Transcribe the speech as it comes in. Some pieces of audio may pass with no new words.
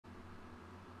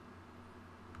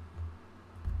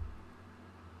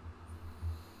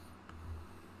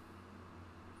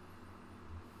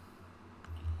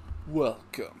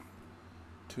Welcome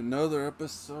to another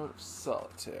episode of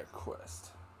Solitaire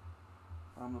Quest.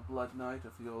 I'm the Blood Knight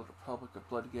of the Old Republic of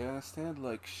Bloodganistan.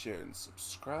 Like, share, and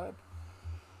subscribe.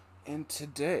 And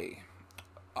today,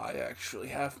 I actually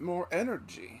have more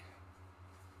energy.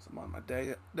 So I'm on my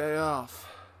day off.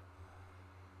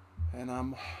 And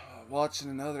I'm watching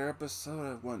another episode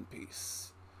of One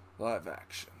Piece live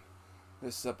action.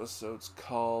 This episode's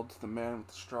called The Man with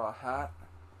the Straw Hat.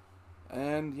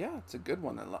 And yeah, it's a good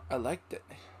one. I liked it.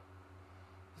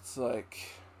 It's like,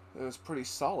 it was pretty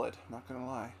solid, not gonna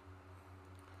lie.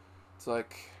 It's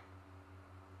like,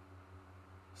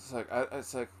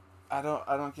 I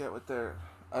don't get what they're,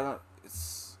 I don't,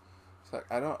 it's like,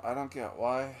 I don't get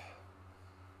why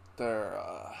they're,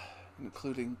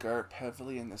 including Garp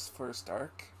heavily in this first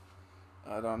arc.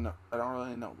 I don't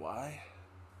really know why.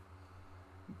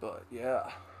 But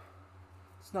yeah,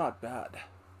 it's not bad.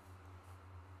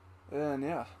 And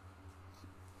yeah,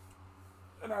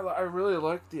 and I really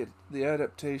like the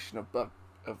adaptation of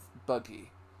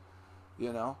Buggy.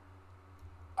 You know,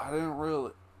 I didn't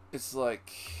really. It's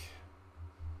like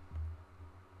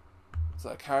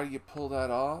how do you pull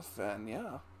that off? And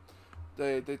yeah,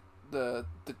 they the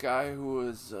guy who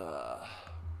was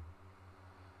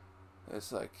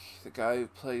it's like the guy who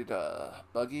played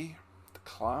Buggy, the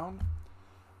clown.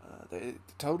 They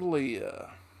totally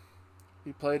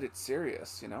he played it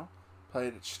serious. You know,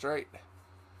 played it straight.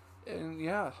 And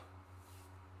yeah,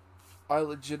 I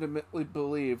legitimately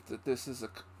believed that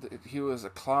that he was a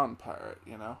clown pirate.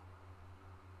 You know,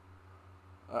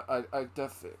 I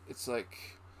definitely. It's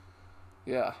like,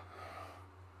 yeah,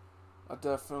 I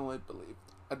definitely believed.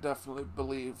 I definitely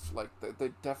believe like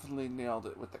they definitely nailed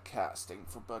it with the casting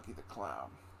for Buggy the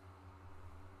Clown.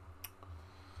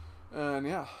 And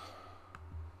yeah,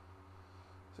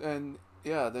 and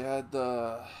yeah, they had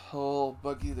the whole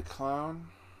Buggy the Clown.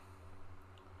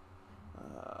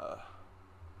 Uh,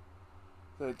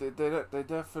 they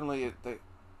definitely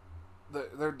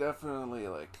they're definitely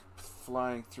like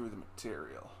flying through the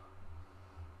material.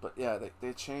 But yeah,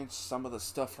 they changed some of the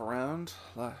stuff around.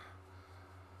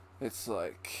 It's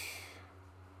like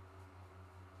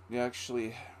you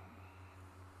actually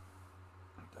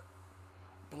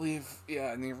believe,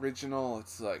 yeah, in the original,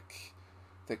 it's like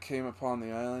they came upon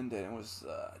the island and it was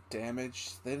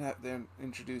damaged. They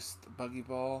introduced the buggy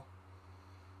ball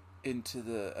into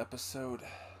the episode.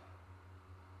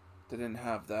 They didn't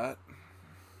have that,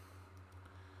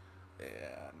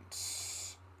 and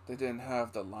they didn't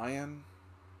have the lion.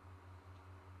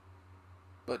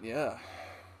 But yeah,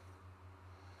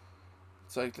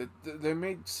 it's like they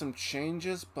made some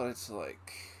changes, but it's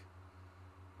like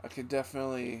I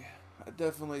definitely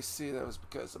see that was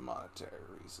because of monetary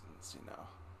reasons, you know.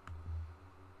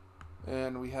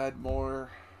 And we had more.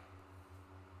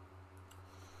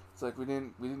 It's like we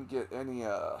didn't get any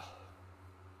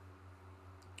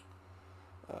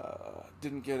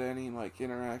didn't get any like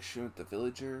interaction with the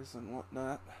villagers and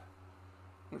whatnot,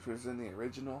 which was in the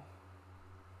original.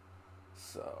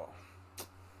 So,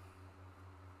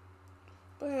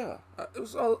 but yeah, it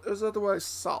was otherwise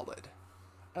solid.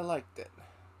 I liked it.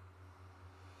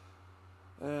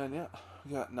 And yeah,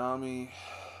 we got Nami,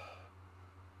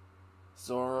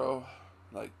 Zoro,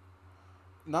 like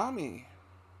Nami.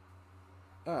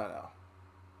 I don't know.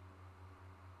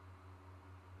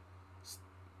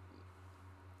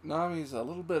 Nami's a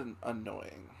little bit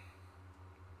annoying.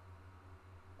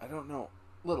 I don't know,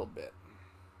 little bit.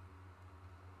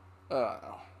 I don't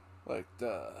know, like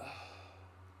the.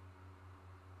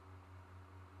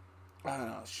 I don't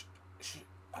know.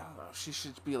 I don't know. She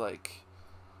should be like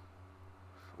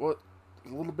what, a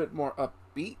little bit more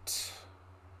upbeat.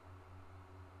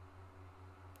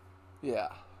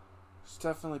 Yeah, should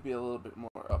definitely be a little bit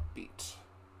more upbeat.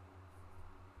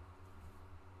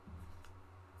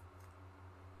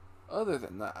 Other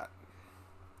than that,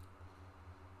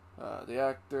 the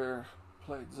actor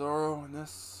played Zoro in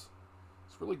this.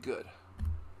 It's really good.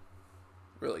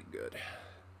 Really good.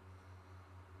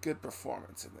 Good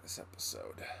performance in this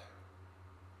episode.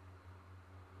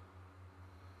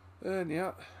 And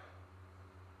yeah,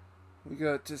 we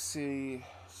got to see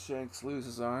Shanks lose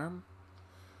his arm.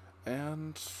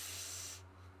 And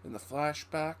in the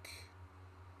flashback.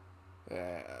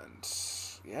 And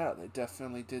yeah, they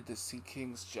definitely did the Sea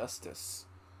King's justice.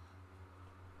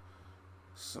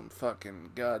 Some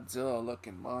fucking Godzilla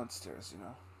looking monsters, you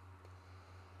know.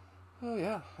 Oh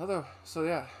yeah. So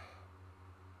yeah.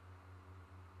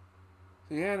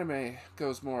 The anime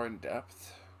goes more in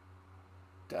depth.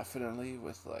 Definitely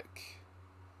with like,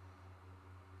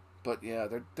 but yeah,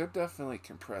 they're definitely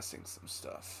compressing some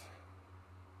stuff.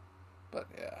 But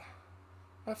yeah,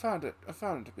 I found it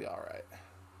to be all right.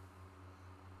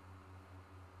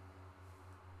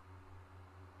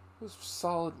 was a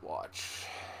solid watch.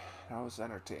 I was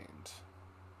entertained.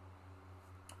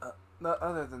 No,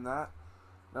 other than that,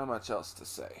 not much else to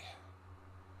say.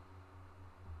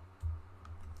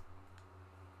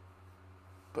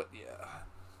 But yeah,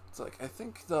 it's like I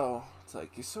think though it's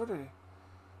like you sort of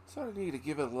need to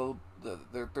give it a little.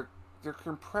 They're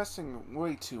compressing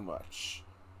way too much,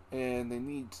 and they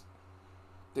need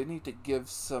to give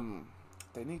some.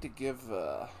 They need to give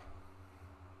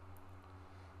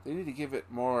they need to give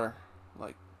it more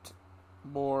like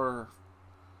more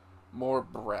more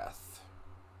breath.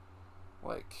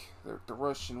 Like they're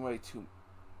rushing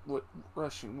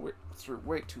through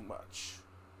way too much.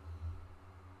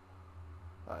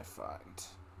 I find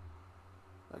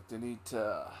like they need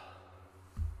to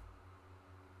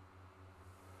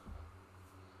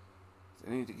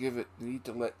give it. They need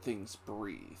to let things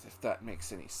breathe. If that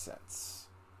makes any sense.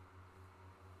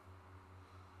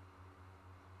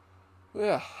 But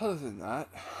yeah. Other than that,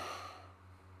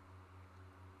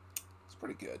 it's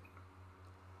pretty good.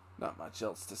 Not much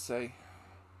else to say.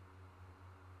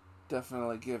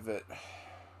 Definitely give it.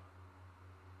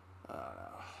 I don't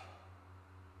know.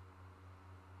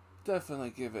 Definitely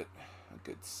give it a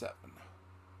good 7.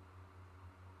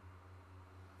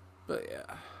 But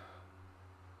yeah.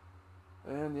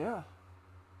 And yeah.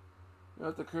 You know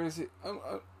what the crazy you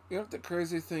know what the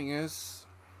crazy thing is?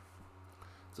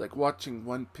 It's like watching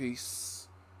One Piece,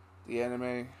 the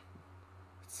anime.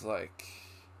 It's like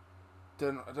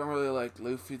I don't really like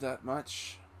Luffy that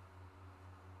much.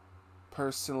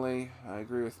 Personally, I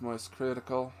agree with Most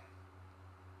Critical.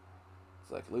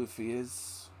 It's like Luffy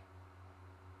is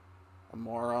a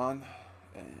moron,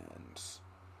 and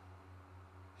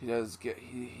he does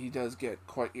get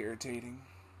quite irritating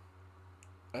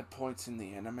at points in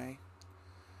the anime.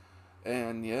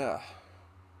 And yeah,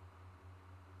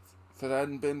 if it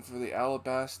hadn't been for the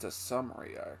Alabasta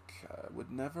summary arc, I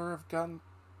would never have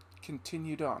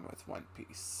continued on with One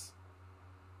Piece.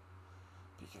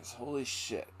 Because holy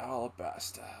shit,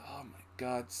 Alabasta. Oh my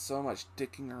god, so much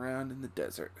dicking around in the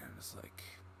desert. And it's like,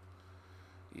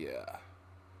 yeah.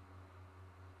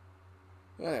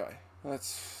 Anyway,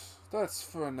 that's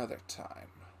for another time.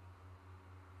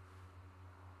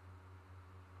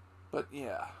 But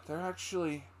yeah,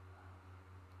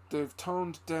 they've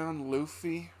toned down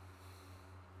Luffy,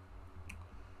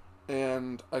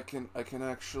 and I can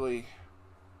actually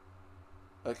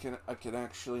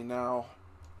now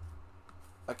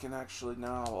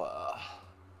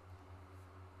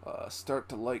start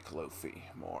to like Luffy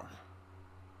more.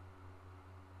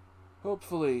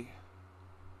 Hopefully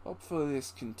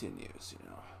this continues. You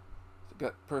know,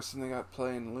 the person they got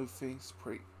playing Luffy is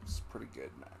pretty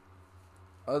good, man.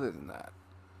 Other than that,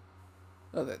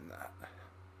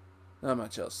 not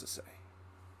much else to say.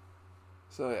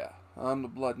 So yeah, I'm the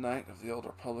Blood Knight of the Old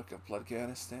Republic of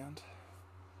Bloodganistan.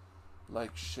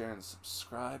 Like, share, and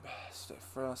subscribe. Stay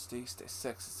frosty, stay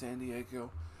sexy, San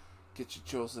Diego. Get your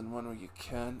chosen one where you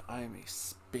can. I am a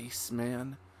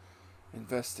spaceman.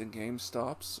 Invest in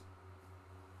GameStops.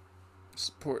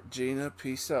 Support Gina.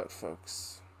 Peace out,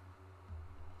 folks.